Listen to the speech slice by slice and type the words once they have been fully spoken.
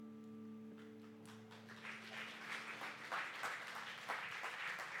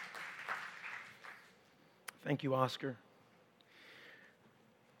Thank you, Oscar.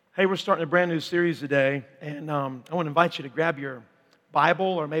 Hey, we're starting a brand new series today, and I want to invite you to grab your Bible,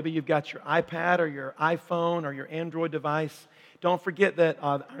 or maybe you've got your iPad or your iPhone or your Android device. Don't forget that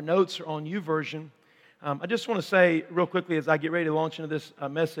our notes are on YouVersion. I just want to say real quickly as I get ready to launch into this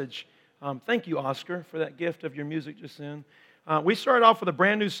message, thank you, Oscar, for that gift of your music just then. We started off with a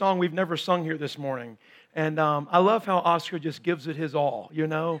brand new song we've never sung here this morning. And I love how Oscar just gives it his all, you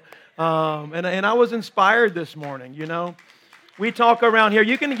know. And I was inspired this morning, you know. We talk around here.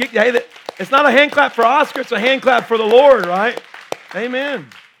 You can get, hey, it's not a hand clap for Oscar, it's a hand clap for the Lord, right? Amen.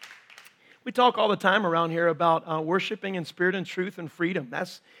 We talk all the time around here about worshiping in spirit and truth and freedom.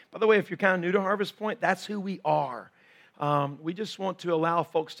 That's, by the way, if you're kind of new to Harvest Point, that's who we are. We just want to allow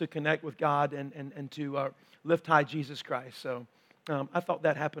folks to connect with God and to lift high Jesus Christ. So I thought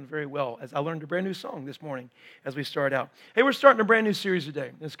that happened very well as I learned a brand new song this morning as we start out. Hey, we're starting a brand new series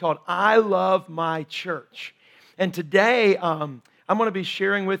today. It's called I Love My Church. And today I'm going to be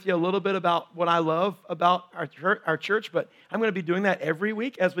sharing with you a little bit about what I love about our church, but I'm going to be doing that every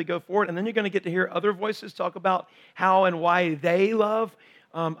week as we go forward. And then you're going to get to hear other voices talk about how and why they love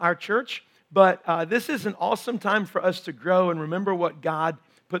our church. But this is an awesome time for us to grow and remember what God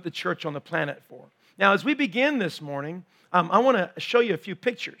put the church on the planet for. Now, as we begin this morning, I want to show you a few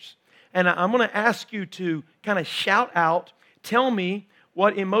pictures. And I'm going to ask you to kind of shout out, tell me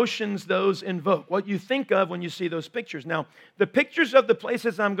what emotions those invoke, what you think of when you see those pictures. Now, the pictures of the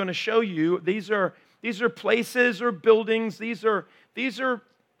places I'm going to show you, these are places or buildings. These are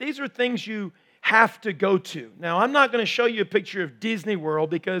things you have to go to. Now, I'm not going to show you a picture of Disney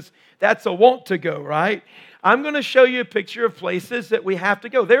World because that's a want to go, right? I'm going to show you a picture of places that we have to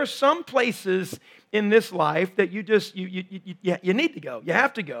go. There are some places in this life that you need to go. You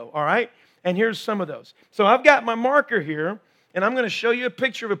have to go, all right? And here's some of those. So I've got my marker here, and I'm going to show you a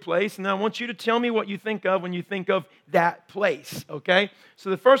picture of a place, and I want you to tell me what you think of when you think of that place, okay? So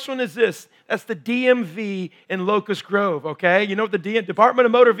the first one is this. That's the DMV in Locust Grove, okay? You know what the Department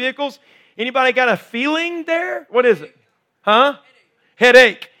of Motor Vehicles? Anybody got a feeling there? What is it? Huh?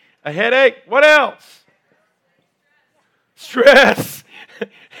 Headache. A headache. What else? Stress.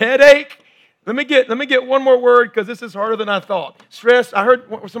 Headache. Let me get one more word because this is harder than I thought. Stress. I heard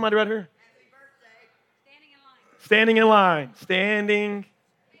somebody right here. Standing in line. Standing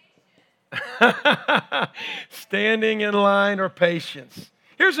in line or patience.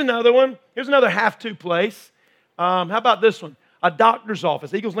 Here's another one. Here's another have-to place. How about this one? A doctor's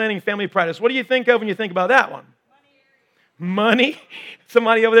office. Eagles Landing Family Practice. What do you think of when you think about that one? Money.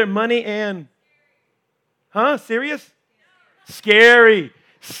 Somebody over there. Money and... Huh? Serious? Scary.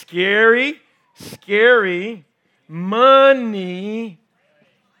 Money.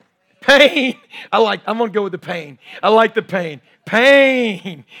 Pain. I'm going to go with the pain. I like the pain.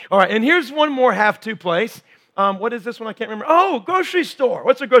 Pain. All right, and here's one more have-to place. What is this one? I can't remember. Oh, grocery store.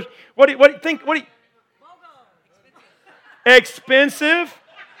 What's a grocery? What do you think? Expensive.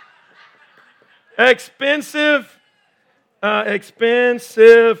 Expensive. I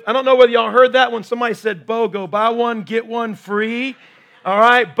don't know whether y'all heard that one. Somebody said BOGO. Buy one, get one free. All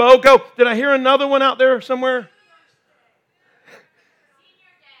right, BOGO. Did I hear another one out there somewhere?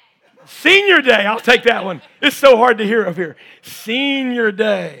 Senior Day. I'll take that one. It's so hard to hear up here. Senior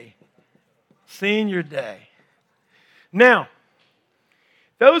Day. Now,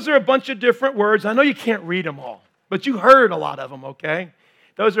 those are a bunch of different words. I know you can't read them all, but you heard a lot of them, okay?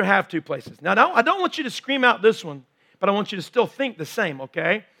 Those are have-to places. Now, I don't want you to scream out this one, but I want you to still think the same,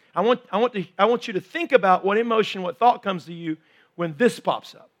 okay? I want you to think about what emotion, what thought comes to you when this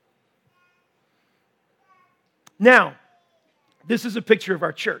pops up. Now, this is a picture of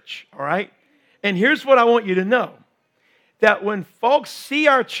our church, all right? And here's what I want you to know. That when folks see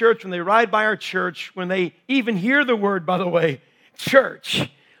our church, when they ride by our church, when they even hear the word, by the way, church,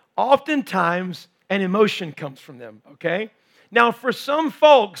 oftentimes an emotion comes from them, okay? Now, for some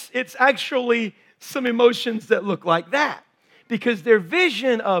folks, it's actually some emotions that look like that because their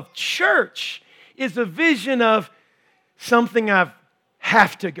vision of church is a vision of something I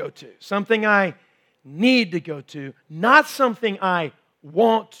have to go to, something I need to go to, not something I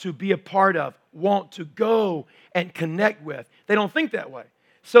want to be a part of, want to go and connect with. They don't think that way.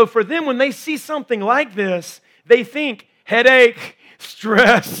 So for them, when they see something like this, they think headache,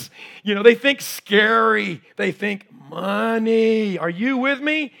 stress, they think scary, they think money. Are you with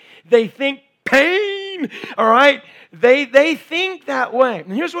me? They think pain, all right? They think that way.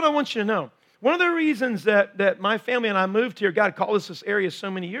 And here's what I want you to know. One of the reasons that my family and I moved here, God called us this area so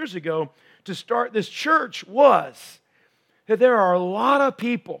many years ago to start this church was that there are a lot of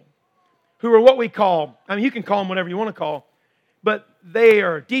people who are what we call, you can call them whatever you want to call, but they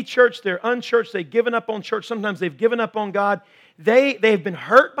are de-churched, they're unchurched, they've given up on church, sometimes they've given up on God. They've been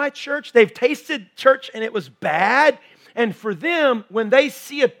hurt by church, they've tasted church and it was bad. And for them, when they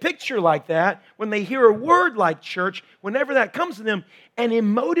see a picture like that, when they hear a word like church, whenever that comes to them, an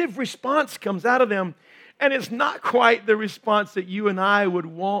emotive response comes out of them, and it's not quite the response that you and I would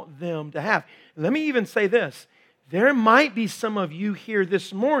want them to have. Let me even say this. There might be some of you here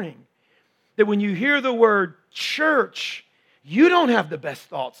this morning that when you hear the word church, you don't have the best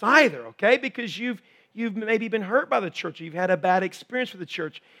thoughts either, okay? Because you've maybe been hurt by the church, or you've had a bad experience with the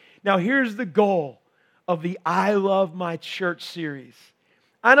church. Now, here's the goal of the I Love My Church series.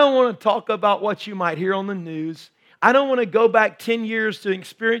 I don't want to talk about what you might hear on the news. I don't want to go back 10 years to an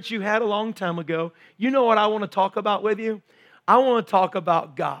experience you had a long time ago. You know what I want to talk about with you? I want to talk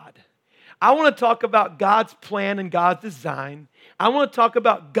about God. I want to talk about God's plan and God's design. I want to talk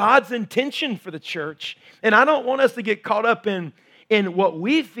about God's intention for the church. And I don't want us to get caught up in what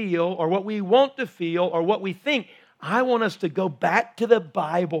we feel or what we want to feel or what we think. I want us to go back to the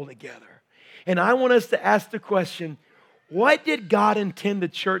Bible together. And I want us to ask the question, what did God intend the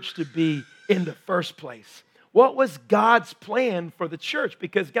church to be in the first place? What was God's plan for the church?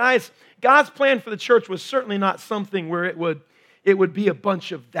 Because guys, God's plan for the church was certainly not something where it would be a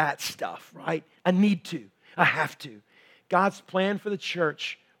bunch of that stuff, right? I need to, I have to. God's plan for the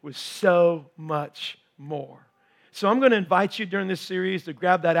church was so much more. So I'm going to invite you during this series to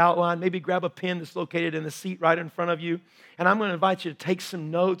grab that outline, maybe grab a pen that's located in the seat right in front of you, and I'm going to invite you to take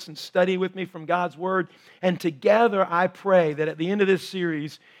some notes and study with me from God's Word. And together, I pray that at the end of this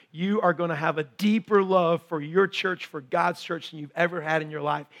series, you are going to have a deeper love for your church, for God's church than you've ever had in your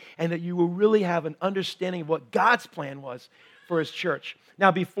life, and that you will really have an understanding of what God's plan was for His church.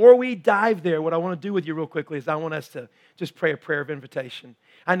 Now, before we dive there, what I want to do with you real quickly is I want us to just pray a prayer of invitation.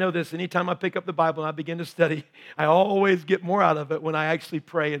 I know this, anytime I pick up the Bible and I begin to study, I always get more out of it when I actually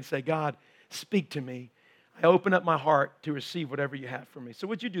pray and say, God, speak to me. I open up my heart to receive whatever you have for me. So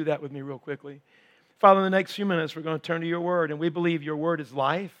would you do that with me real quickly? Father, in the next few minutes, we're going to turn to your word, and we believe your word is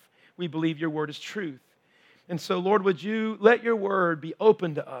life. We believe your word is truth. And so, Lord, would you let your word be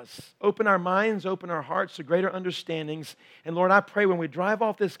open to us? Open our minds, open our hearts to greater understandings. And Lord, I pray when we drive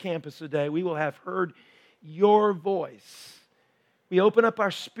off this campus today, we will have heard your voice. We open up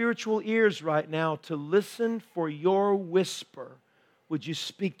our spiritual ears right now to listen for your whisper. Would you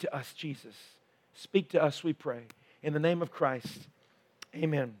speak to us, Jesus? Speak to us, we pray. In the name of Christ,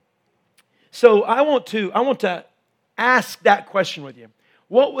 amen. So I want to ask that question with you.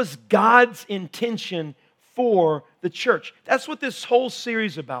 What was God's intention for the church? That's what this whole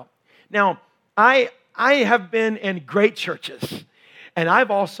series is about. Now, I have been in great churches, and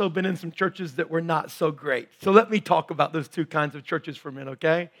I've also been in some churches that were not so great. So let me talk about those two kinds of churches for a minute,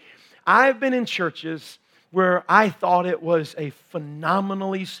 okay? I've been in churches where I thought it was a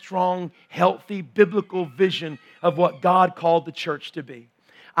phenomenally strong, healthy, biblical vision of what God called the church to be.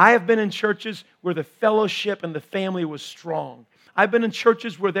 I have been in churches where the fellowship and the family was strong. I've been in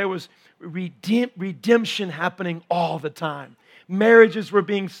churches where there was redemption happening all the time. Marriages were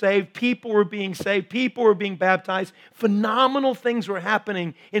being saved, people were being saved, people were being baptized. Phenomenal things were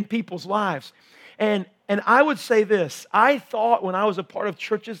happening in people's lives. And I would say this, I thought when I was a part of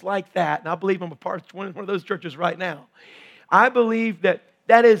churches like that, and I believe I'm a part of one of those churches right now, I believe that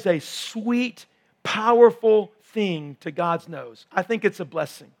is a sweet, powerful thing to God's nose. I think it's a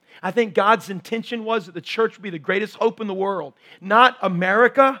blessing. I think God's intention was that the church would be the greatest hope in the world. Not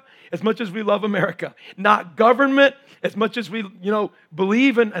America, as much as we love America. Not government, as much as we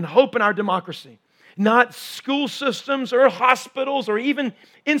believe and hope in our democracy. Not school systems or hospitals or even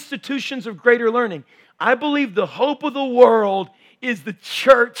institutions of greater learning. I believe the hope of the world is the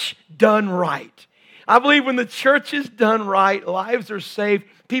church done right. I believe when the church is done right, lives are saved,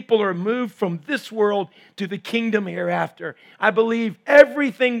 people are moved from this world to the kingdom hereafter. I believe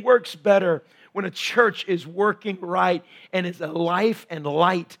everything works better when a church is working right and is a life and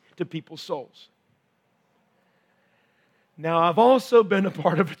light to people's souls. Now, I've also been a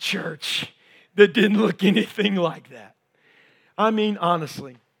part of a church that didn't look anything like that. I mean,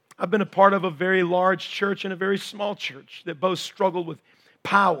 honestly, I've been a part of a very large church and a very small church that both struggled with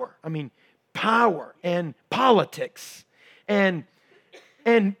power. I mean, power and politics and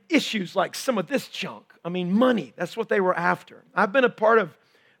issues like some of this junk. I mean, money, that's what they were after. I've been a part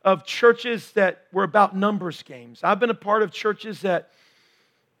of churches that were about numbers games. I've been a part of churches that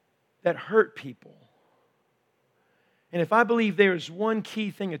hurt people. And if I believe there's one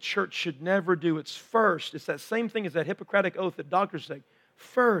key thing a church should never do, it's that same thing as that Hippocratic oath that doctors say.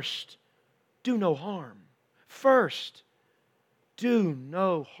 First, do no harm. First, do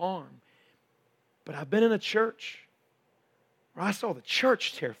no harm. But I've been in a church where I saw the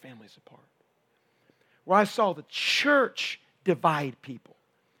church tear families apart, where I saw the church divide people,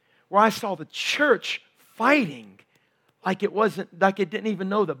 where I saw the church fighting like it didn't even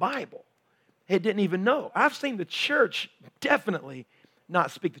know the Bible. It didn't even know. I've seen the church definitely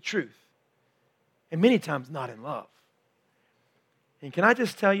not speak the truth, and many times not in love. And can I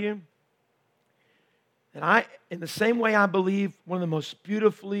just tell you that in the same way I believe one of the most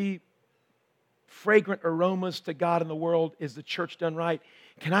beautifully fragrant aromas to God in the world is the church done right,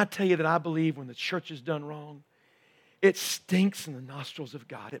 can I tell you that I believe when the church is done wrong, it stinks in the nostrils of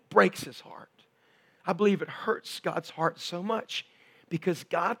God. It breaks His heart. I believe it hurts God's heart so much because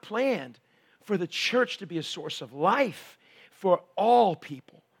God planned for the church to be a source of life for all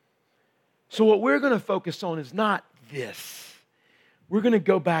people. So what we're going to focus on is not this. We're going to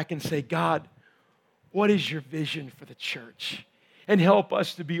go back and say, God, what is your vision for the church? And help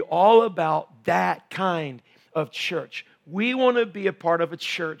us to be all about that kind of church. We want to be a part of a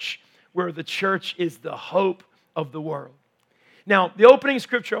church where the church is the hope of the world. Now, the opening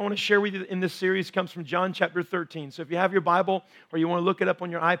scripture I want to share with you in this series comes from John chapter 13. So if you have your Bible or you want to look it up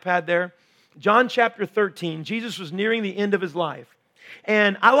on your iPad there, John chapter 13, Jesus was nearing the end of His life.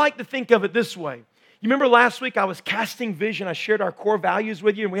 And I like to think of it this way. You remember last week I was casting vision. I shared our core values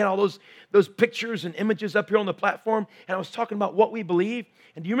with you, and we had all those pictures and images up here on the platform, and I was talking about what we believe.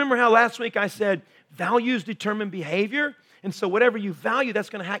 And do you remember how last week I said values determine behavior? And so whatever you value, that's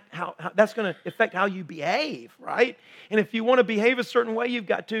going to affect how you behave, right? And if you want to behave a certain way, you've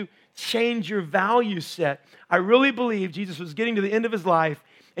got to change your value set. I really believe Jesus was getting to the end of His life,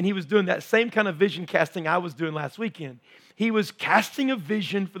 and He was doing that same kind of vision casting I was doing last weekend. He was casting a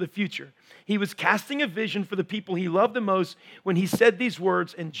vision for the future. He was casting a vision for the people He loved the most when He said these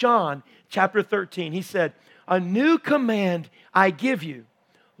words in John chapter 13. He said, "A new command I give you,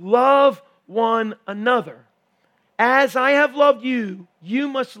 love one another. As I have loved you, you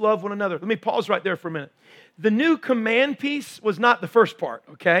must love one another." Let me pause right there for a minute. The new command piece was not the first part,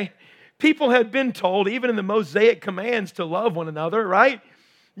 okay? People had been told, even in the Mosaic commands, to love one another, right?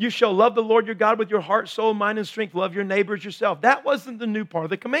 You shall love the Lord your God with your heart, soul, mind, and strength. Love your neighbors yourself. That wasn't the new part of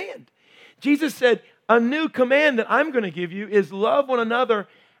the command. Jesus said, a new command that I'm going to give you is love one another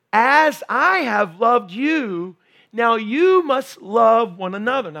as I have loved you. Now you must love one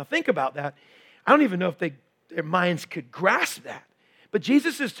another. Now think about that. I don't even know if their minds could grasp that. But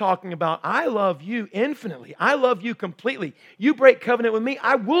Jesus is talking about, I love you infinitely. I love you completely. You break covenant with me,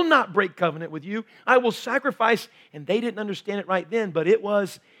 I will not break covenant with you. I will sacrifice, and they didn't understand it right then, but it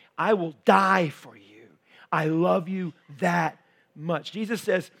was, I will die for you. I love you that much. Jesus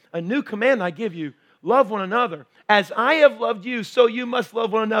says, a new command I give you, love one another. As I have loved you, so you must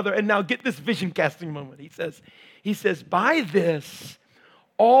love one another. And now get this vision casting moment. He says, by this,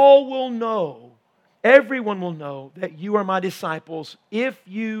 all will know, everyone will know that you are my disciples if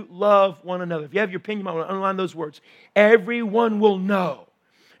you love one another. If you have your pen, you might want to underline those words. Everyone will know.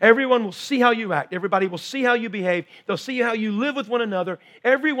 Everyone will see how you act. Everybody will see how you behave. They'll see how you live with one another.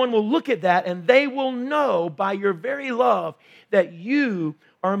 Everyone will look at that, and they will know by your very love that you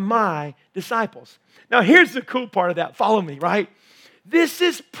are my disciples. Now, here's the cool part of that. Follow me, right? This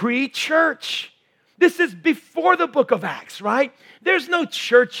is pre-church. This is before the book of Acts, right? There's no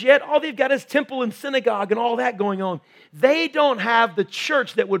church yet. All they've got is temple and synagogue and all that going on. They don't have the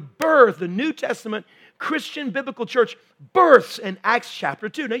church that would birth the New Testament Christian biblical church births in Acts chapter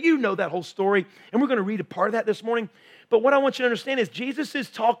 2. Now, you know that whole story, and we're going to read a part of that this morning. But what I want you to understand is Jesus is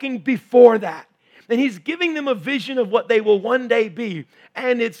talking before that. And He's giving them a vision of what they will one day be.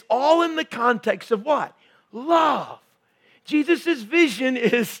 And it's all in the context of what? Love. Jesus' vision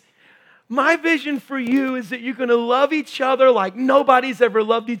is, my vision for you is that you're going to love each other like nobody's ever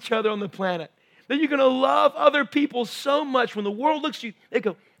loved each other on the planet. That you're going to love other people so much when the world looks at you, they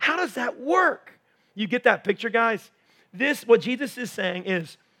go, how does that work? You get that picture, guys? What Jesus is saying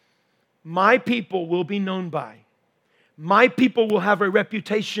is, my people will be known by, my people will have a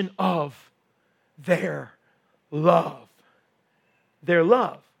reputation of their love. Their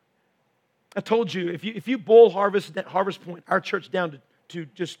love. I told you, if you boil Harvest Point, our church, down to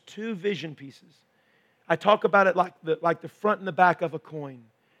just two vision pieces, I talk about it like the front and the back of a coin.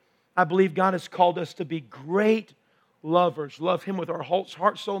 I believe God has called us to be great lovers. Love Him with our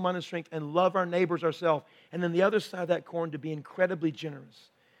heart, soul, mind, and strength, and love our neighbors ourselves. And then the other side of that coin, to be incredibly generous.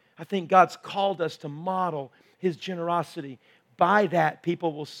 I think God's called us to model His generosity. By that,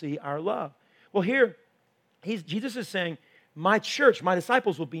 people will see our love. Well, here, Jesus is saying, my church, my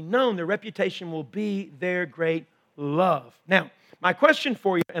disciples will be known, their reputation will be their great love. Now, my question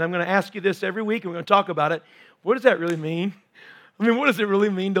for you, and I'm going to ask you this every week, and we're going to talk about it, what does that really mean? I mean, what does it really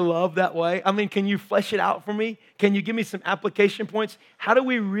mean to love that way? I mean, can you flesh it out for me? Can you give me some application points? How do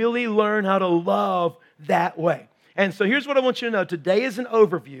we really learn how to love that way? And so here's what I want you to know. Today is an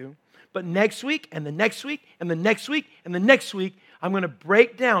overview, but next week and the next week and the next week and the next week, I'm going to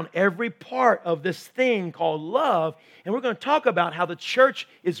break down every part of this thing called love, and we're going to talk about how the church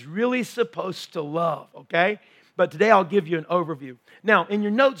is really supposed to love, okay? But today I'll give you an overview. Now, in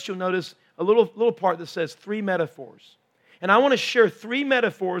your notes, you'll notice a little part that says 3 metaphors. And I want to share 3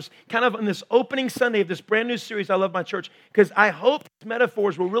 metaphors kind of on this opening Sunday of this brand new series, I Love My Church, because I hope these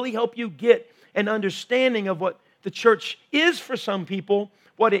metaphors will really help you get an understanding of what the church is for some people,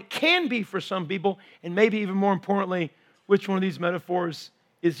 what it can be for some people, and maybe even more importantly, which one of these metaphors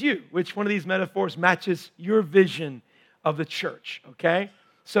is you? Which one of these metaphors matches your vision of the church, okay?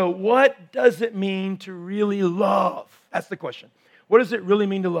 So what does it mean to really love? That's the question. What does it really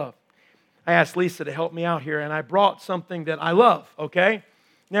mean to love? I asked Lisa to help me out here, and I brought something that I love, okay?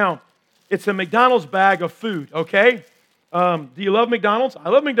 Now, it's a McDonald's bag of food, okay? Do you love McDonald's? I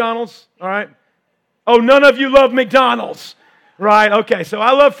love McDonald's, all right? Oh, none of you love McDonald's, right? Okay, so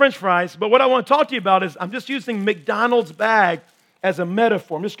I love French fries, but what I want to talk to you about is I'm just using McDonald's bag as a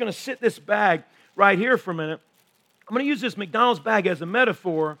metaphor. I'm just going to sit this bag right here for a minute. I'm going to use this McDonald's bag as a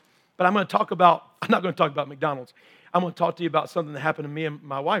metaphor, but I'm not going to talk about McDonald's. I'm going to talk to you about something that happened to me and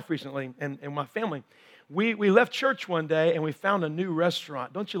my wife recently and my family. We left church one day and we found a new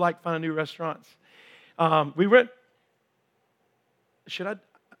restaurant. Don't you like finding new restaurants? We went,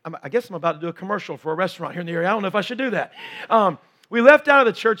 I guess I'm about to do a commercial for a restaurant here in the area. I don't know if I should do that. We left out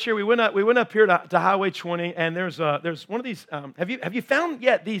of the church here. We went up here to Highway 20, and there's one of these. Have you found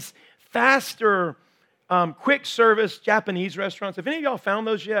yet these faster, quick service Japanese restaurants? Have any of y'all found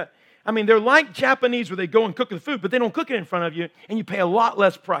those yet? I mean, they're like Japanese where they go and cook the food, but they don't cook it in front of you, and you pay a lot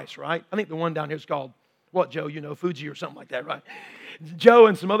less price, right? I think the one down here is called, what, Joe? You know, Fuji or something like that, right? Joe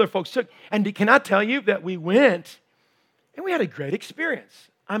and some other folks took. And can I tell you that we went, and we had a great experience.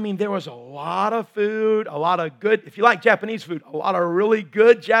 I mean, there was a lot of food, a lot of good, if you like Japanese food, a lot of really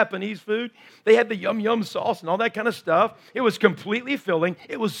good Japanese food. They had the yum-yum sauce and all that kind of stuff. It was completely filling.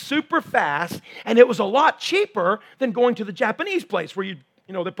 It was super fast, and it was a lot cheaper than going to the Japanese place where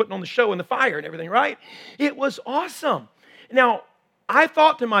they're putting on the show and the fire and everything, right? It was awesome. Now, I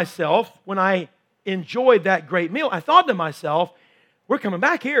thought to myself, when I enjoyed that great meal, I thought to myself, we're coming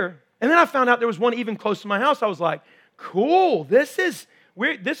back here. And then I found out there was one even close to my house. I was like, cool, this is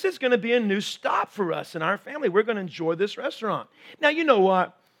going to be a new stop for us and our family. We're going to enjoy this restaurant. Now, you know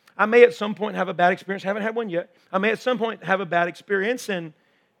what? I may at some point have a bad experience. I haven't had one yet. I may at some point have a bad experience.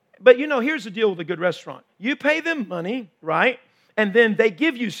 But here's the deal with a good restaurant. You pay them money, right? And then they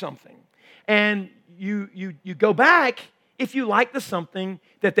give you something. And you go back if you like the something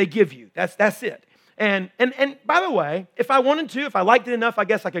that they give you. That's it. And by the way, if I wanted to, if I liked it enough, I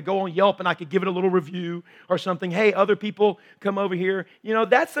guess I could go on Yelp and I could give it a little review or something. Hey, other people come over here.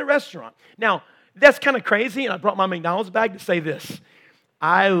 That's the restaurant. Now, that's kind of crazy, and I brought my McDonald's bag to say this.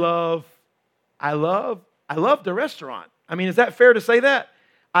 I love the restaurant. I mean, is that fair to say that?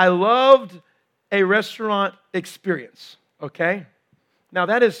 I loved a restaurant experience, okay? Now,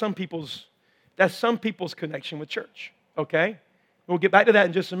 that's some people's connection with church, okay? We'll get back to that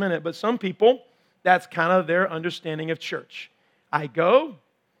in just a minute, but some people, that's kind of their understanding of church. I go,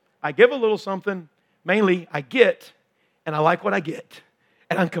 I give a little something, mainly I get, and I like what I get,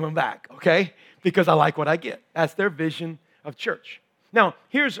 and I'm coming back, okay? Because I like what I get. That's their vision of church. Now,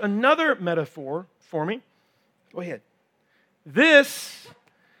 here's another metaphor for me. Go ahead. This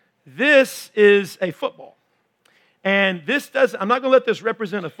is a football. And I'm not going to let this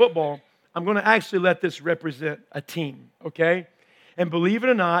represent a football. I'm going to actually let this represent a team, okay? And believe it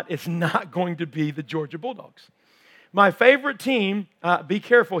or not, it's not going to be the Georgia Bulldogs. My favorite team, be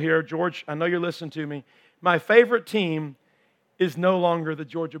careful here, George. I know you're listening to me. My favorite team is no longer the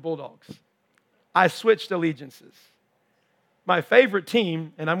Georgia Bulldogs. I switched allegiances. My favorite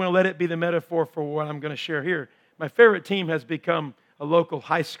team, and I'm going to let it be the metaphor for what I'm going to share here, my favorite team has become a local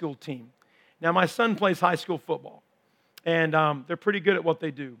high school team. Now, my son plays high school football, and they're pretty good at what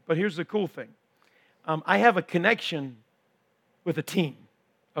they do. But here's the cool thing. I have a connection with a team,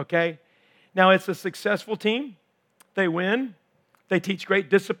 okay? Now, it's a successful team. They win. They teach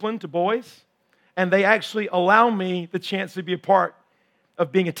great discipline to boys, and they actually allow me the chance to be a part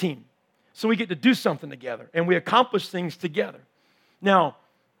of being a team. So we get to do something together, and we accomplish things together. Now,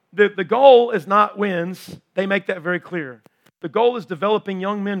 the goal is not wins. They make that very clear. The goal is developing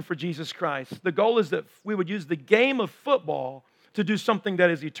young men for Jesus Christ. The goal is that we would use the game of football to do something that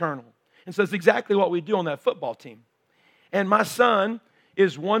is eternal. And so that's exactly what we do on that football team. And my son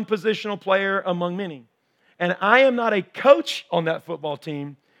is one positional player among many. And I am not a coach on that football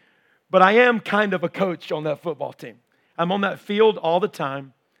team, but I am kind of a coach on that football team. I'm on that field all the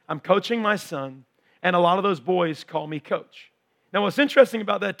time. I'm coaching my son, and a lot of those boys call me coach. Now, what's interesting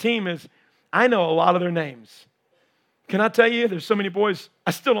about that team is I know a lot of their names. Can I tell you, there's so many boys,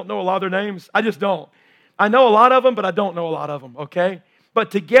 I still don't know a lot of their names. I just don't. I know a lot of them, but I don't know a lot of them, okay? But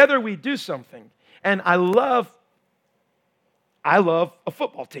together we do something. And I love a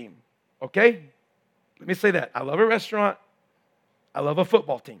football team, okay? Let me say that. I love a restaurant. I love a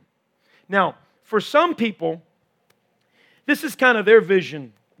football team. Now, for some people, this is kind of their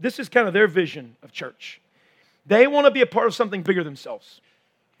vision. This is kind of their vision of church. They want to be a part of something bigger themselves.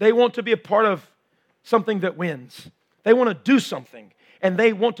 They want to be a part of something that wins. They want to do something. And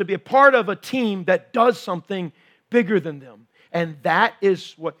they want to be a part of a team that does something bigger than them. And that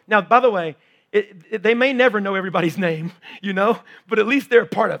is what... Now, by the way, they may never know everybody's name, but at least they're a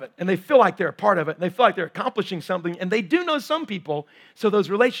part of it. And they feel like they're a part of it. And they feel like they're accomplishing something. And they do know some people. So those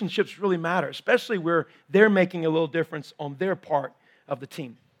relationships really matter, especially where they're making a little difference on their part of the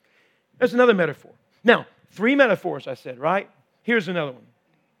team. There's another metaphor. Now, 3 metaphors I said, right? Here's another one.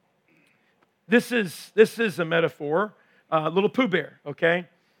 This is a metaphor, little Pooh Bear, okay?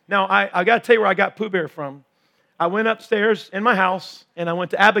 Now, I got to tell you where I got Pooh Bear from. I went upstairs in my house, and I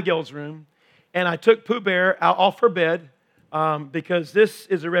went to Abigail's room, and I took Pooh Bear out off her bed because this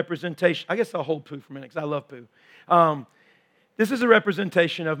is a representation. I guess I'll hold Pooh for a minute because I love Pooh. This is a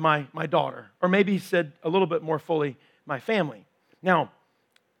representation of my daughter, or maybe said a little bit more fully, my family. Now,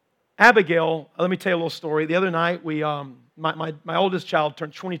 Abigail, let me tell you a little story. The other night, my oldest child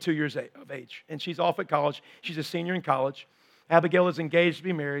turned 22 years of age, and she's off at college. She's a senior in college. Abigail is engaged to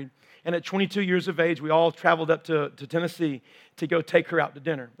be married, and at 22 years of age, we all traveled up to Tennessee to go take her out to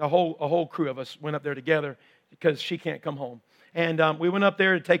dinner. A whole crew of us went up there together because she can't come home. And we went up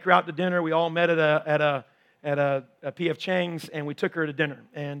there to take her out to dinner. We all met at a P.F. Chang's, and we took her to dinner.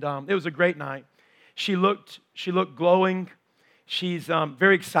 And it was a great night. She looked glowing. She's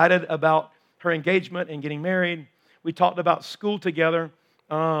very excited about her engagement and getting married. We talked about school together.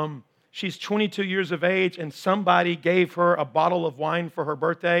 She's 22 years of age, and somebody gave her a bottle of wine for her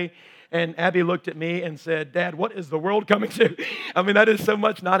birthday. And Abby looked at me and said, "Dad, what is the world coming to?" I mean, that is so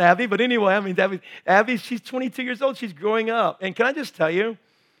much not Abby. But anyway, Abby, she's 22 years old. She's growing up. And can I just tell you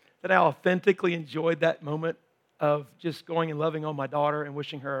that I authentically enjoyed that moment of just going and loving on my daughter and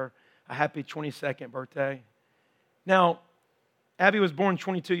wishing her a happy 22nd birthday. Now, Abby was born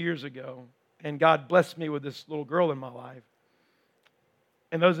 22 years ago, and God blessed me with this little girl in my life.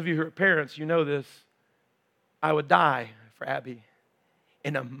 And those of you who are parents, you know this. I would die for Abby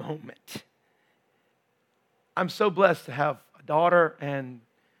in a moment. I'm so blessed to have a daughter and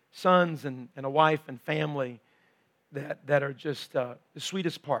sons and a wife and family that are just the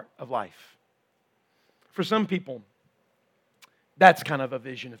sweetest part of life. For some people, that's kind of a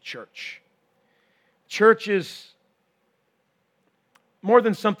vision of church. Church is more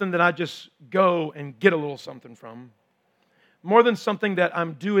than something that I just go and get a little something from. More than something that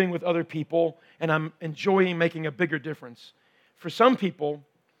I'm doing with other people and I'm enjoying making a bigger difference. For some people,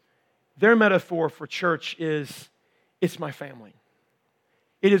 their metaphor for church is, it's my family.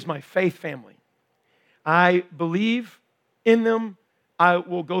 It is my faith family. I believe in them. I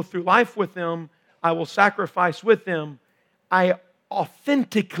will go through life with them. I will sacrifice with them. I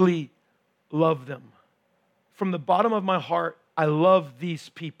authentically love them. From the bottom of my heart, I love these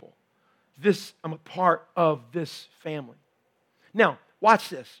people. I'm a part of this family. Now, watch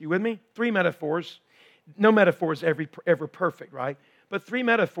this. You with me? 3 metaphors. No metaphor is ever perfect, right? But 3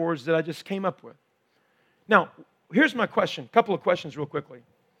 metaphors that I just came up with. Now, here's my question. A couple of questions real quickly.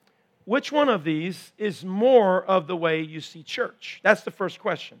 Which one of these is more of the way you see church? That's the first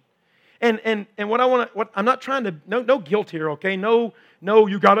question. And I'm not trying to, no guilt here, okay? No,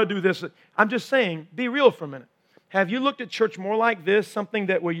 you got to do this. I'm just saying, be real for a minute. Have you looked at church more like this, something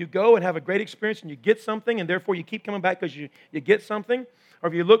that where you go and have a great experience and you get something and therefore you keep coming back because you get something? Or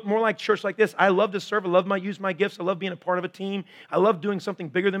have you looked more like church like this? I love to serve. I love use my gifts. I love being a part of a team. I love doing something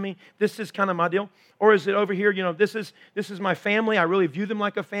bigger than me. This is kind of my deal. Or is it over here, this is my family. I really view them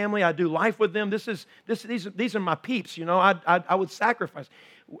like a family. I do life with them. These are my peeps, I would sacrifice.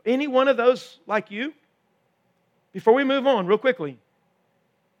 Any one of those like you? Before we move on real quickly,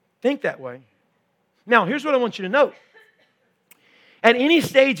 think that way. Now, here's what I want you to know. At any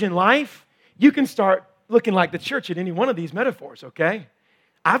stage in life, you can start looking like the church at any one of these metaphors, okay?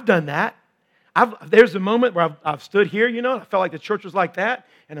 I've done that. There's a moment where I've stood here, I felt like the church was like that,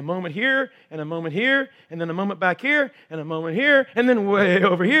 and a moment here, and a moment here, and then a moment back here, and a moment here, and then way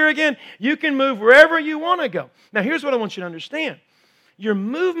over here again. You can move wherever you want to go. Now, here's what I want you to understand. Your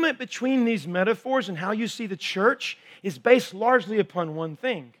movement between these metaphors and how you see the church is based largely upon one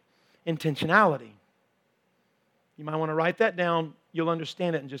thing: intentionality. You might want to write that down. You'll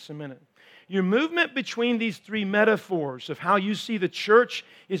understand it in just a minute. Your movement between these three metaphors of how you see the church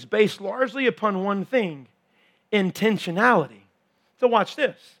is based largely upon one thing: intentionality. So watch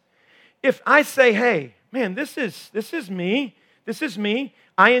this. If I say, hey, man, this is me. This is me.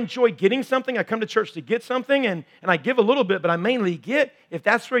 I enjoy getting something. I come to church to get something, and I give a little bit, but I mainly get. If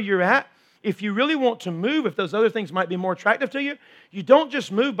that's where you're at, if you really want to move, if those other things might be more attractive to you, you don't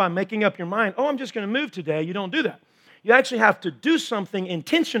just move by making up your mind, oh, I'm just going to move today. You don't do that. You actually have to do something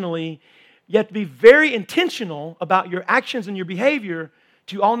intentionally. You have to be very intentional about your actions and your behavior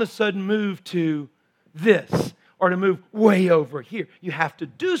to all of a sudden move to this or to move way over here. You have to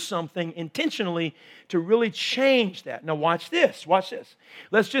do something intentionally to really change that. Now watch this. Watch this.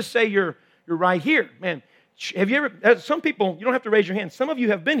 Let's just say you're right here. Man, have you ever, some people, you don't have to raise your hand. Some of you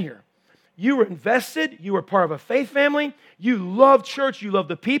have been here. You were invested. You were part of a faith family. You loved church. You loved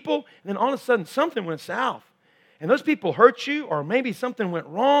the people. And then all of a sudden something went south. And those people hurt you, or maybe something went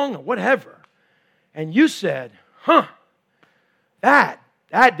wrong or whatever. And you said, that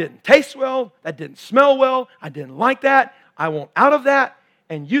didn't taste well, that didn't smell well, I didn't like that, I want out of that.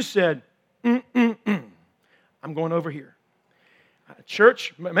 And you said, I'm going over here.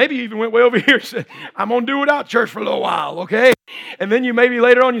 Church, maybe you even went way over here and said, I'm going to do without church for a little while, okay? And then you maybe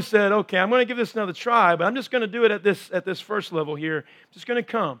later on you said, okay, I'm going to give this another try, but I'm just going to do it at this first level here. I'm just going to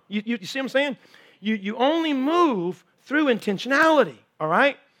come. You see what I'm saying? You only move through intentionality, all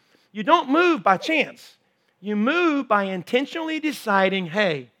right? You don't move by chance. You move by intentionally deciding,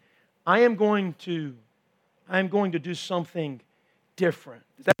 hey, I am going to do something different.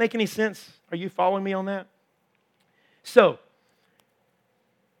 Does that make any sense? Are you following me on that? So,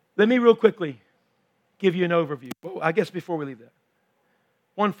 let me real quickly give you an overview. Well, I guess before we leave that,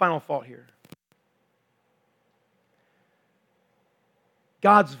 one final thought here.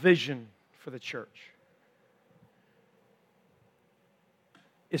 God's vision for the church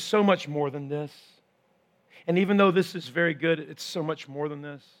is so much more than this. And even though this is very good, it's so much more than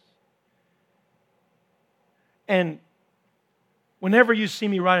this. And whenever you see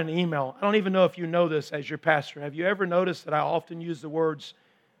me write an email, I don't even know if you know this as your pastor. Have you ever noticed that I often use the words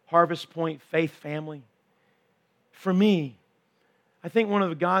Harvest Point, Faith, Family? For me, I think one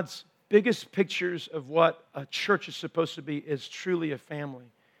of God's biggest pictures of what a church is supposed to be is truly a family.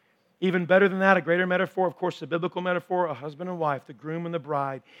 Even better than that, a greater metaphor, of course, the biblical metaphor, a husband and wife, the groom and the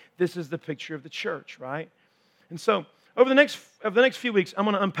bride. This is the picture of the church, right? And so, over the next few weeks, I'm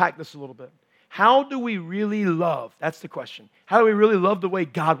going to unpack this a little bit. How do we really love? That's the question. How do we really love the way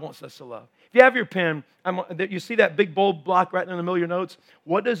God wants us to love? If you have your pen, you see that big bold block right in the middle of your notes?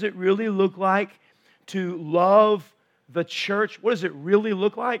 What does it really look like to love the church? What does it really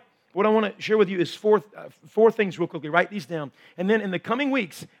look like? What I want to share with you is four things real quickly. Write these down. And then in the coming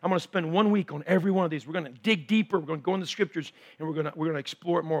weeks, I'm going to spend 1 week on every one of these. We're going to dig deeper. We're going to go in the scriptures, and we're going to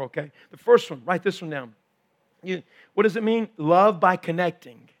explore it more, okay? The first one, write this one down. What does it mean? Love by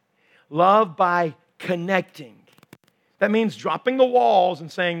connecting. Love by connecting. That means dropping the walls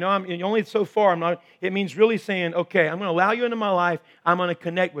and saying, no, you're only so far. I'm not. It means really saying, okay, I'm going to allow you into my life. I'm going to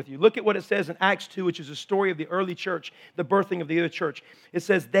connect with you. Look at what it says in Acts 2, which is a story of the early church, the birthing of the early church. It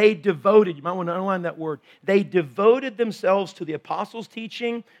says they devoted, you might want to underline that word, they devoted themselves to the apostles'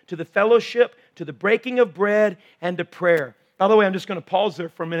 teaching, to the fellowship, to the breaking of bread, and to prayer. By the way, I'm just going to pause there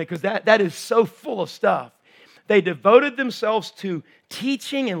for a minute because that is so full of stuff. They devoted themselves to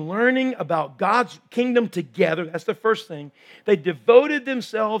teaching and learning about God's kingdom together. That's the first thing. They devoted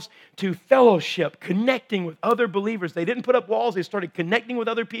themselves to fellowship, connecting with other believers. They didn't put up walls. They started connecting with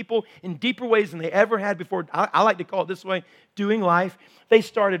other people in deeper ways than they ever had before. I like to call it this way, doing life. They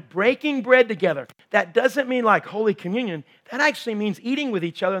started breaking bread together. That doesn't mean like Holy Communion. That actually means eating with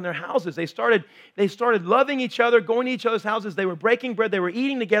each other in their houses. They started loving each other, going to each other's houses. They were breaking bread. They were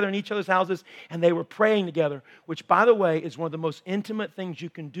eating together in each other's houses, and they were praying together, which, by the way, is one of the most intimate things you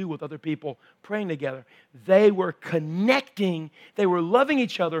can do with other people, praying together. They were connecting. They were loving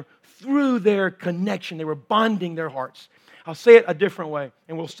each other through their connection. They were bonding their hearts. I'll say it a different way,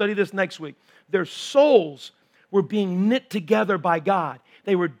 and we'll study this next week. Their souls were being knit together by God.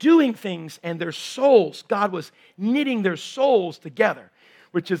 They were doing things, and their souls, God was knitting their souls together,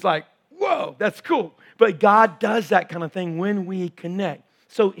 which is like, whoa, that's cool. But God does that kind of thing when we connect.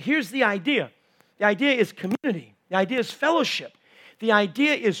 So here's the idea. The idea is community. The idea is fellowship. The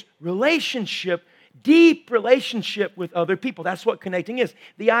idea is relationship, deep relationship with other people. That's what connecting is.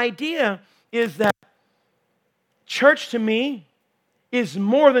 The idea is that church to me is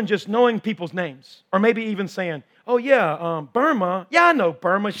more than just knowing people's names, or maybe even saying, Oh, yeah, Burma. Yeah, I know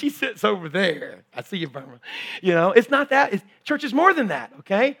Burma. She sits over there. I see you, Burma. It's not that. Church is more than that,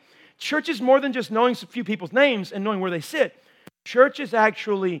 okay? Church is more than just knowing a few people's names and knowing where they sit. Church is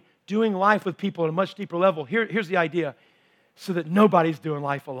actually doing life with people at a much deeper level. Here's the idea. So that nobody's doing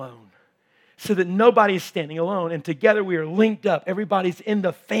life alone. So that nobody's standing alone. And together we are linked up. Everybody's in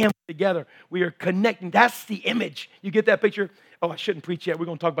the family together. We are connecting. That's the image. You get that picture? Oh, I shouldn't preach yet. We're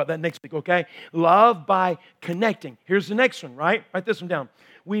going to talk about that next week, okay? Love by connecting. Here's the next one, right? Write this one down.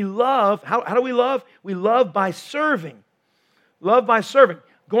 We love, how do we love? We love by serving. Love by serving.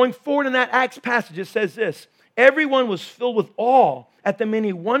 Going forward in that Acts passage, it says this. Everyone was filled with awe at the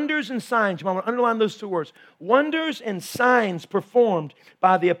many wonders and signs. I'm going to underline those two words. Wonders and signs performed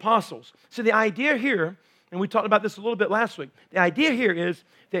by the apostles. So the idea here, and we talked about this a little bit last week, the idea here is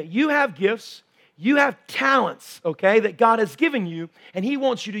that you have gifts, you have talents, okay, that God has given you, and He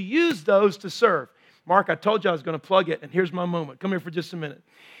wants you to use those to serve. Mark, I told you I was going to plug it, and here's my moment. Come here for just a minute.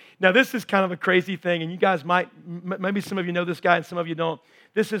 Now, this is kind of a crazy thing, and you guys maybe some of you know this guy and some of you don't.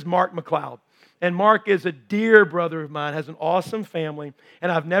 This is Mark McLeod. And Mark is a dear brother of mine, has an awesome family,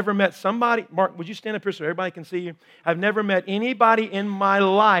 and I've never met somebody, Mark, would you stand up here so everybody can see you? I've never met anybody in my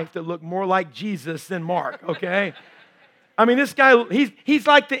life that looked more like Jesus than Mark, okay? I mean, this guy, he's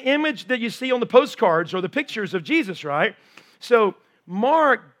like the image that you see on the postcards or the pictures of Jesus, right? So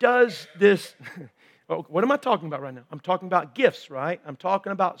Mark does this. What am I talking about right now? I'm talking about gifts, right? I'm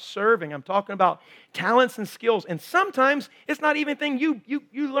talking about serving. I'm talking about talents and skills. And sometimes it's not even anything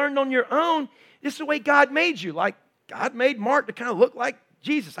you learned on your own. This is the way God made you. Like God made Mark to kind of look like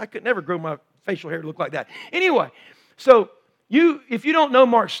Jesus. I could never grow my facial hair to look like that. Anyway, so if you don't know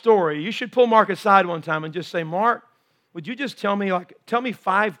Mark's story, you should pull Mark aside one time and just say, Mark, would you just tell me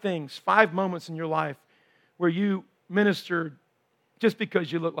 5 things, 5 moments in your life where you ministered just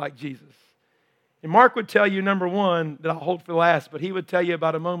because you look like Jesus? And Mark would tell you, number 1, that I'll hold for last, but he would tell you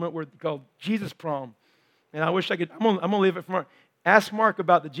about a moment called Jesus Prom. And I wish I could, I'm going to leave it for Mark. Ask Mark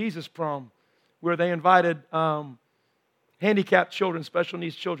about the Jesus Prom, where they invited handicapped children, special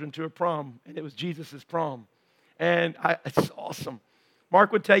needs children to a prom, and it was Jesus' prom. And it's awesome.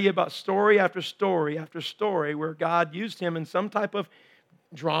 Mark would tell you about story after story after story where God used him in some type of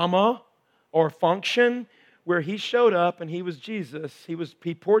drama or function where he showed up and he was Jesus.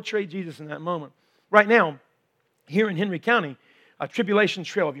 He portrayed Jesus in that moment. Right now, here in Henry County, Tribulation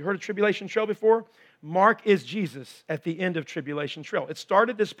Trail. Have you heard of Tribulation Trail before? Mark is Jesus at the end of Tribulation Trail. It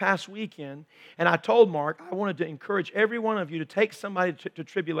started this past weekend, and I told Mark I wanted to encourage every one of you to take somebody to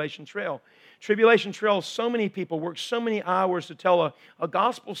Tribulation Trail. Tribulation Trail, so many people work so many hours to tell a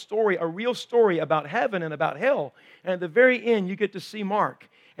gospel story, a real story about heaven and about hell. And at the very end, you get to see Mark,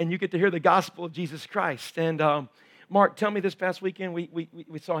 and you get to hear the gospel of Jesus Christ. And Mark, tell me, this past weekend, we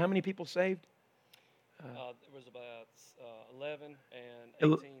saw how many people saved? There was about 11 and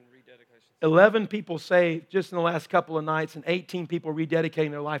 18 rededications. 11 people saved just in the last couple of nights, and 18 people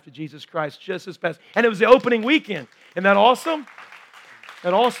rededicating their life to Jesus Christ just this past. And it was the opening weekend. Isn't that awesome? Isn't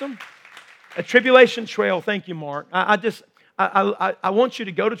that awesome? A Tribulation Trail. Thank you, Mark. I want you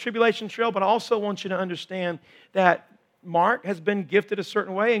to go to Tribulation Trail, but I also want you to understand that Mark has been gifted a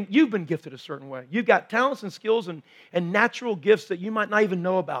certain way, and you've been gifted a certain way. You've got talents and skills and natural gifts that you might not even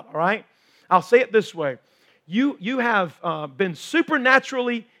know about, all right? I'll say it this way. You have been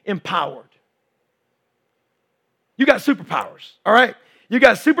supernaturally empowered. You got superpowers, all right? You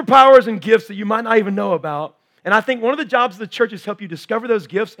got superpowers and gifts that you might not even know about. And I think one of the jobs of the church is help you discover those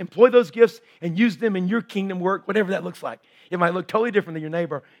gifts, employ those gifts, and use them in your kingdom work, whatever that looks like. It might look totally different than your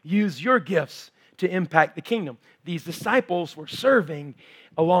neighbor. Use your gifts to impact the kingdom. These disciples were serving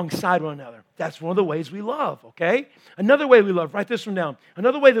alongside one another. That's one of the ways we love, okay? Another way we love, write this one down.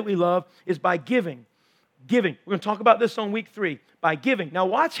 Another way that we love is by giving. Giving. We're going to talk about this on week 3, by giving. Now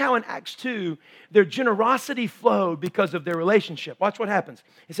watch how in Acts 2, their generosity flowed because of their relationship. Watch what happens.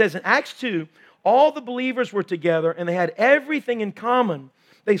 It says in Acts 2, all the believers were together and they had everything in common.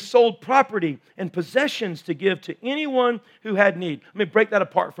 They sold property and possessions to give to anyone who had need. Let me break that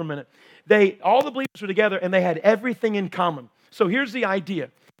apart for a minute. All the believers were together and they had everything in common. So here's the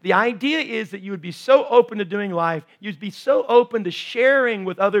idea. The idea is that you would be so open to doing life, you'd be so open to sharing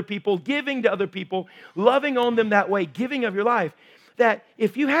with other people, giving to other people, loving on them that way, giving of your life, that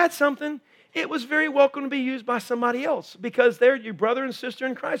if you had something, it was very welcome to be used by somebody else because they're your brother and sister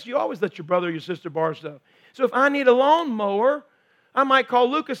in Christ. You always let your brother or your sister borrow stuff. So if I need a lawnmower, I might call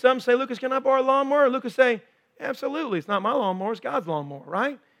Lucas up and say, Lucas, can I borrow a lawnmower? And Lucas say, absolutely. It's not my lawnmower. It's God's lawnmower,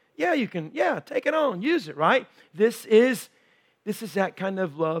 right? Yeah, you can. Yeah, take it on. Use it, right? This is This is that kind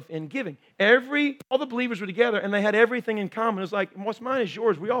of love and giving. All the believers were together and they had everything in common. It was like, what's mine is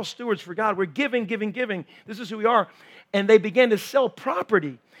yours. We're all stewards for God. We're giving, giving, giving. This is who we are. And they began to sell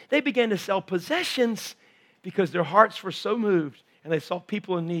property. They began to sell possessions because their hearts were so moved and they saw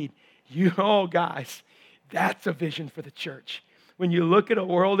people in need. You all guys, that's a vision for the church. When you look at a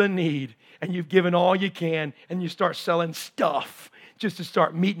world in need and you've given all you can and you start selling stuff just to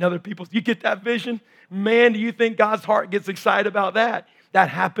start meeting other people. You get that vision? Man, do you think God's heart gets excited about that? That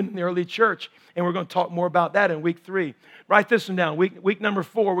happened in the early church, and we're going to talk more about that in week 3. Write this one down. Week number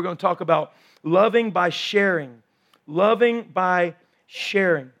 4, we're going to talk about loving by sharing. Loving by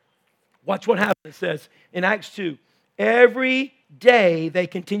sharing. Watch what happens. It says in Acts 2, every day they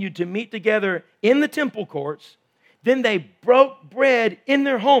continued to meet together in the temple courts. Then they broke bread in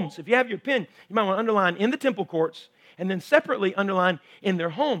their homes. If you have your pen, you might want to underline in the temple courts, and then separately underline in their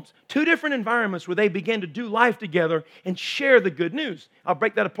homes. 2 different environments where they began to do life together and share the good news. I'll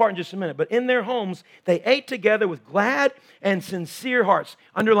break that apart in just a minute. But in their homes, they ate together with glad and sincere hearts.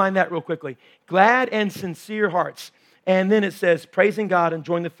 Underline that real quickly. Glad and sincere hearts. And then it says, praising God,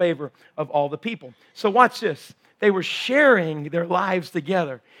 enjoying the favor of all the people. So watch this. They were sharing their lives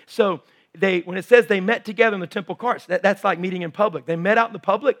together. So when it says they met together in the temple courts, that's like meeting in public. They met out in the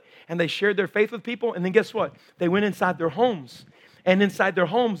public and they shared their faith with people. And then guess what? They went inside their homes. And inside their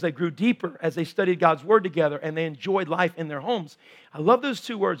homes, they grew deeper as they studied God's word together and they enjoyed life in their homes. I love those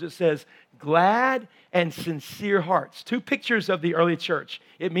 2 words. It says glad and sincere hearts. 2 pictures of the early church.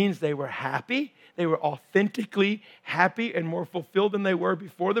 It means they were happy. They were authentically happy and more fulfilled than they were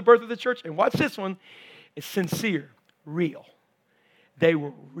before the birth of the church. And watch this one. It's sincere, real. They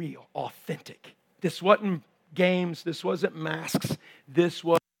were real, authentic. This wasn't games. This wasn't masks. This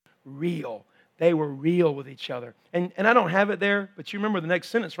was real. They were real with each other. And I don't have it there, but you remember the next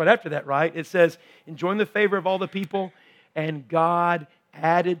sentence right after that, right? It says, enjoying the favor of all the people, and God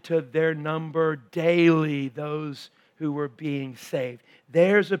added to their number daily those who were being saved.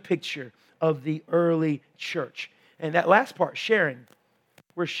 There's a picture of the early church. And that last part, sharing.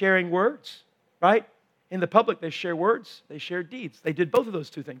 We're sharing words, right? In the public, they share words, they share deeds. They did both of those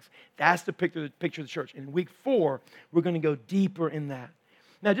 2 things. That's the picture of the church. In week 4, we're going to go deeper in that.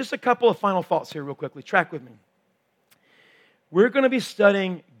 Now, just a couple of final thoughts here real quickly. Track with me. We're going to be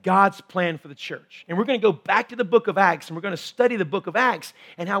studying God's plan for the church. And we're going to go back to the book of Acts, and we're going to study the book of Acts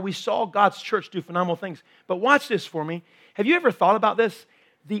and how we saw God's church do phenomenal things. But watch this for me. Have you ever thought about this?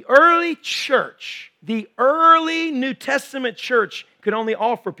 The early church, the early New Testament church could only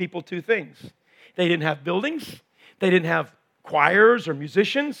offer people 2 things. They didn't have buildings. They didn't have choirs or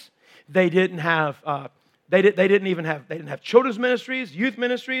musicians. They didn't have they didn't have children's ministries, youth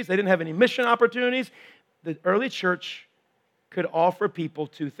ministries. They didn't have any mission opportunities. The early church could offer people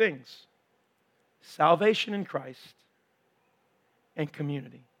 2 things: salvation in Christ and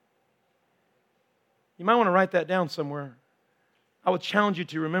community. You might want to write that down somewhere. I would challenge you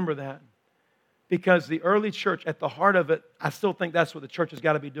to remember that, because the early church, at the heart of it, I still think that's what the church has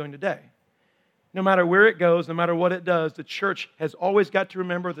got to be doing today. No matter where it goes, no matter what it does, the church has always got to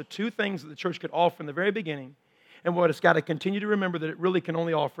remember the 2 things that the church could offer in the very beginning, and what it's got to continue to remember that it really can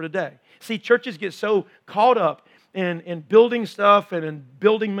only offer today. See, churches get so caught up in building stuff and in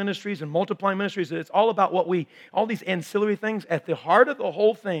building ministries and multiplying ministries that it's all about all these ancillary things. At the heart of the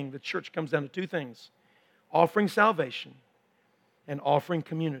whole thing, the church comes down to 2 things: offering salvation and offering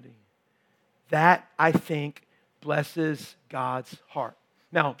community. That, I think, blesses God's heart.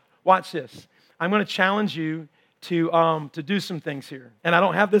 Now, watch this. I'm going to challenge you to do some things here. And I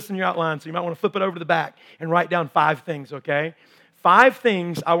don't have this in your outline, so you might want to flip it over to the back and write down 5 things, okay? 5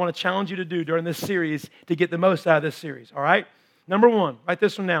 things I want to challenge you to do during this series to get the most out of this series, all right? Number 1, write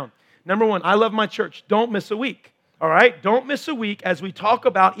this one down. Number 1, I love my church. Don't miss a week, all right? Don't miss a week as we talk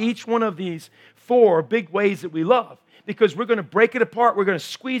about each one of these 4 big ways that we love. Because we're going to break it apart. We're going to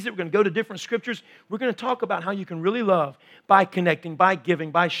squeeze it. We're going to go to different scriptures. We're going to talk about how you can really love by connecting, by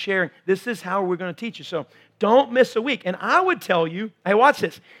giving, by sharing. This is how we're going to teach you. So don't miss a week. And I would tell you, hey, watch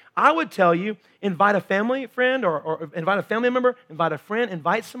this. I would tell you, invite a family friend or invite a family member, invite a friend,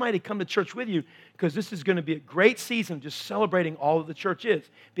 invite somebody to come to church with you, because this is going to be a great season just celebrating all that the church is.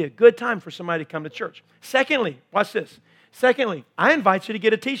 Be a good time for somebody to come to church. Secondly, watch this. Secondly, I invite you to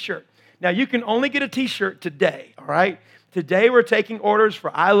get a t-shirt. Now, you can only get a t-shirt today, all right? Today, we're taking orders for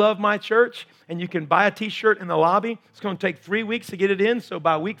I Love My Church, and you can buy a t-shirt in the lobby. It's going to take 3 weeks to get it in, so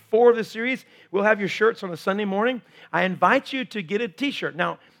by week 4 of the series, we'll have your shirts on a Sunday morning. I invite you to get a t-shirt.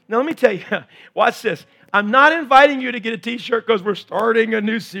 Now let me tell you, watch this. I'm not inviting you to get a t-shirt because we're starting a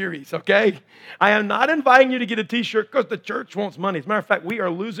new series, okay? I am not inviting you to get a t-shirt because the church wants money. As a matter of fact, we are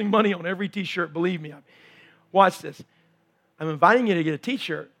losing money on every t-shirt, believe me. Watch this. I'm inviting you to get a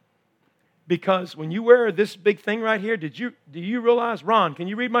t-shirt because when you wear this big thing right here, do you realize, Ron, can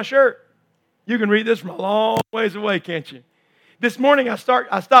you read my shirt? You can read this from a long ways away, can't you? This morning I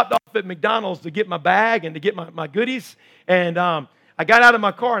stopped off at McDonald's to get my bag and to get my goodies, and I got out of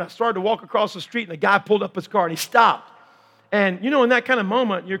my car and I started to walk across the street, and the guy pulled up his car and he stopped. And in that kind of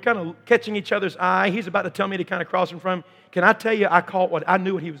moment, you're kind of catching each other's eye. He's about to tell me to kind of cross in front of him. Can I tell you, I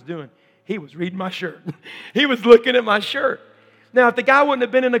knew what he was doing. He was reading my shirt. He was looking at my shirt. Now, if the guy wouldn't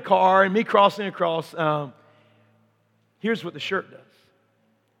have been in the car and me crossing across, here's what the shirt does.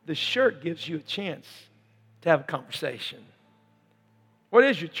 The shirt gives you a chance to have a conversation. What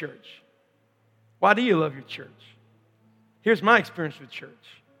is your church? Why do you love your church? Here's my experience with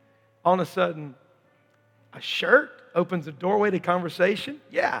church. All of a sudden, a shirt opens a doorway to conversation?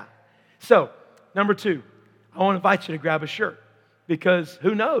 Yeah. So, number 2, I want to invite you to grab a shirt because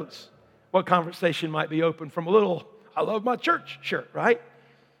who knows what conversation might be open from a little I love my church shirt, right?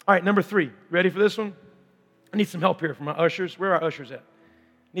 All right, number 3. Ready for this one? I need some help here from my ushers. Where are our ushers at?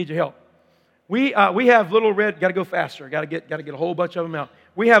 Need your help. We have little red, got to go faster. Got to get a whole bunch of them out.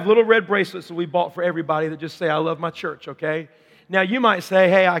 We have little red bracelets that we bought for everybody that just say, I love my church, okay? Now, you might say,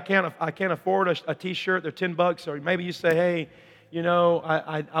 hey, I can't afford a t-shirt. They're $10. Or maybe you say, hey,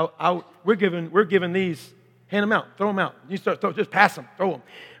 we're giving these. Hand them out. Throw them out. Just pass them. Throw them.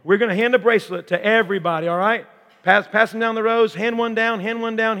 We're going to hand a bracelet to everybody, all right? Pass them down the rows. Hand one down, hand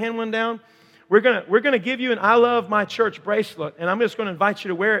one down, hand one down. We're going to give you an I Love My Church bracelet, and I'm just going to invite you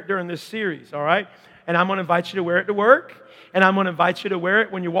to wear it during this series, all right? And I'm going to invite you to wear it to work, and I'm going to invite you to wear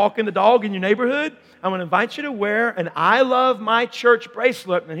it when you're walking the dog in your neighborhood. I'm going to invite you to wear an I Love My Church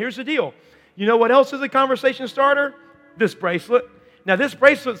bracelet. And here's the deal. You know what else is a conversation starter? This bracelet. Now, this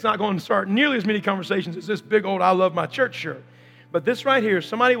bracelet's not going to start nearly as many conversations as this big old I Love My Church shirt. But this right here,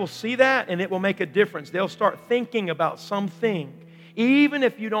 somebody will see that, and it will make a difference. They'll start thinking about something, even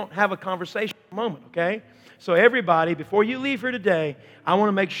if you don't have a conversation at the moment, okay? So everybody, before you leave here today, I want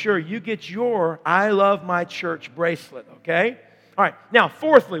to make sure you get your I Love My Church bracelet, okay? All right, now,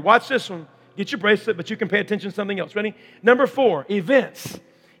 fourthly, watch this one. Get your bracelet, but you can pay attention to something else. Ready? Number 4, events.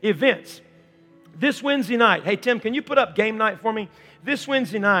 Events. This Wednesday night, hey, Tim, can you put up game night for me? This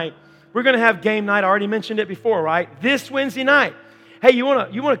Wednesday night, we're going to have game night. I already mentioned it before, right? This Wednesday night. Hey, you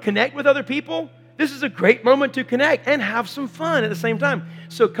want to connect with other people? This is a great moment to connect and have some fun at the same time.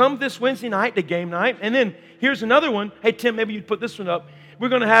 So come this Wednesday night to game night. And then here's another one. Hey, Tim, maybe you'd put this one up. We're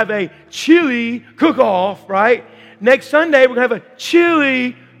going to have a chili cook-off, right? Next Sunday, we're going to have a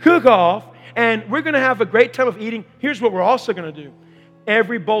chili cook-off. And we're going to have a great time of eating. Here's what we're also going to do.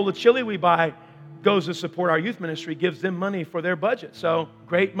 Every bowl of chili we buy goes to support our youth ministry, gives them money for their budget. So,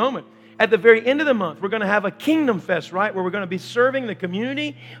 great moment. At the very end of the month, we're going to have a Kingdom Fest, right? Where we're going to be serving the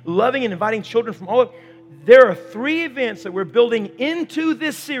community, loving and inviting children from all over. There are 3 events that we're building into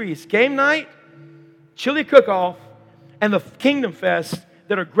this series. Game night, chili cook-off, and the Kingdom Fest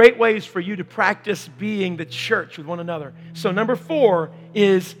that are great ways for you to practice being the church with one another. So number 4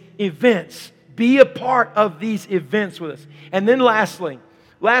 is events. Be a part of these events with us. And then lastly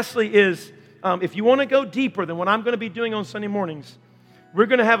is if you want to go deeper than what I'm going to be doing on Sunday mornings, we're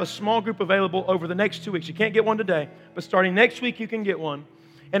going to have a small group available over the next 2 weeks. You can't get one today, but starting next week, you can get one.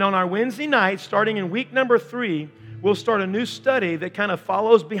 And on our Wednesday night, starting in week number 3, we'll start a new study that kind of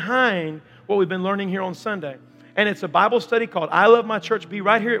follows behind what we've been learning here on Sunday. And it's a Bible study called I Love My Church. Be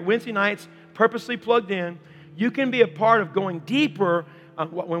right here at Wednesday nights, purposely plugged in. You can be a part of going deeper.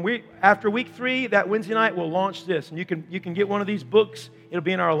 After week 3, that Wednesday night, we'll launch this. And you can get one of these books. It'll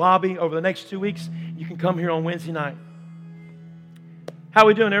be in our lobby over the next 2 weeks. You can come here on Wednesday night. How are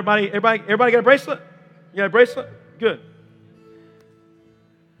we doing? Everybody got a bracelet? You got a bracelet? Good.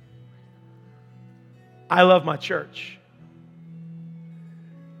 I love my church.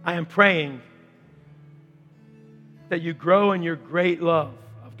 I am praying that you grow in your great love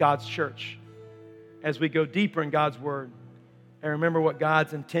of God's church as we go deeper in God's Word and remember what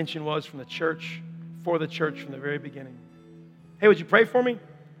God's intention was from the church, for the church from the very beginning. Hey, would you pray for me?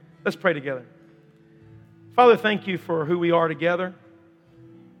 Let's pray together. Father, thank you for who we are together.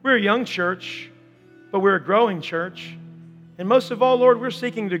 We're a young church, but we're a growing church. And most of all, Lord, we're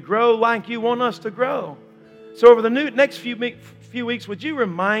seeking to grow like you want us to grow. So over the next few weeks, would you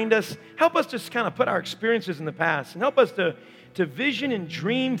remind us, help us just kind of put our experiences in the past and help us to vision and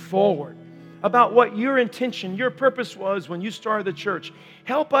dream forward about what your intention, your purpose was when you started the church.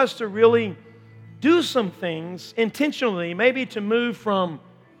 Help us to really do some things intentionally, maybe to move from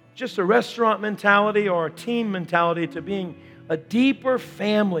just a restaurant mentality or a team mentality to being a deeper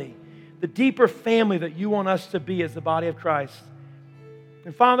family, the deeper family that you want us to be as the body of Christ.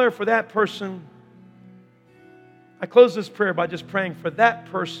 And Father, for that person, I close this prayer by just praying for that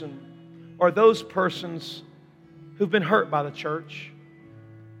person or those persons who've been hurt by the church,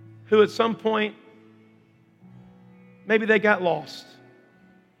 who at some point, maybe they got lost.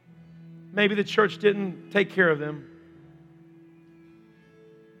 Maybe the church didn't take care of them.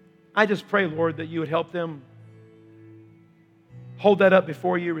 I just pray, Lord, that you would help them hold that up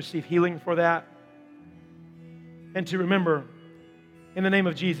before you, receive healing for that, and to remember, in the name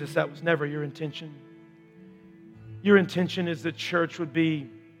of Jesus, that was never your intention. Your intention is that church would be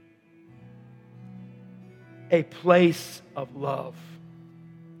a place of love.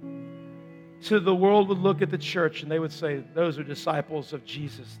 So the world would look at the church and they would say, those are disciples of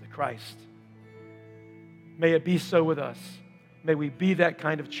Jesus the Christ. May it be so with us. May we be that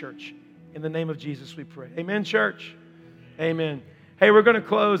kind of church. In the name of Jesus we pray. Amen, church? Amen. Hey, we're going to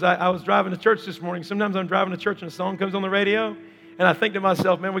close. I was driving to church this morning. Sometimes I'm driving to church and a song comes on the radio, and I think to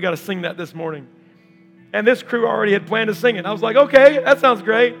myself, man, we got to sing that this morning. And this crew already had planned to sing it. I was like, okay, that sounds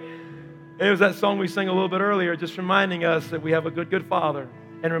great. It was that song we sang a little bit earlier, just reminding us that we have a good Father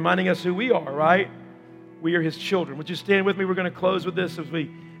and reminding us who we are, right? We are His children. Would you stand with me? We're going to close with this as we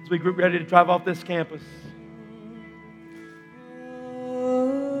group ready to drive off this campus.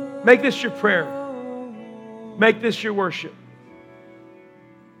 Make this your prayer. Make this your worship.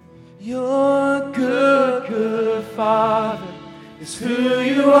 Your good Father is who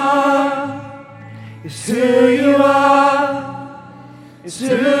you are. Is who you are. Is who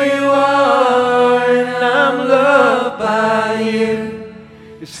you are. And I'm loved by you.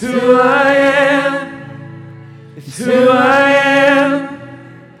 It's who I am. It's who I am.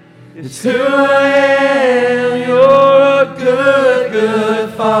 It's who I am. You're a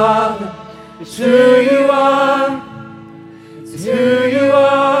good Father. It's who you are. It's who you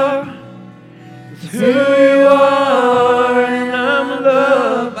are. It's who you are. And I'm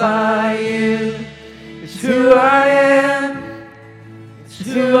loved by you. It's who I am. It's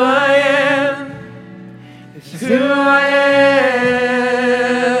who I am. It's who I am.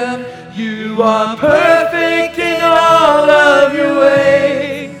 You are perfect in all of your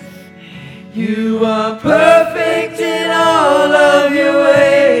ways. You are perfect in all of your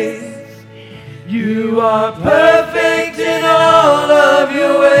ways. You are perfect in all of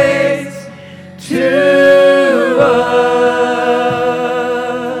your ways to us.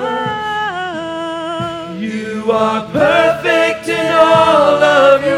 You are perfect.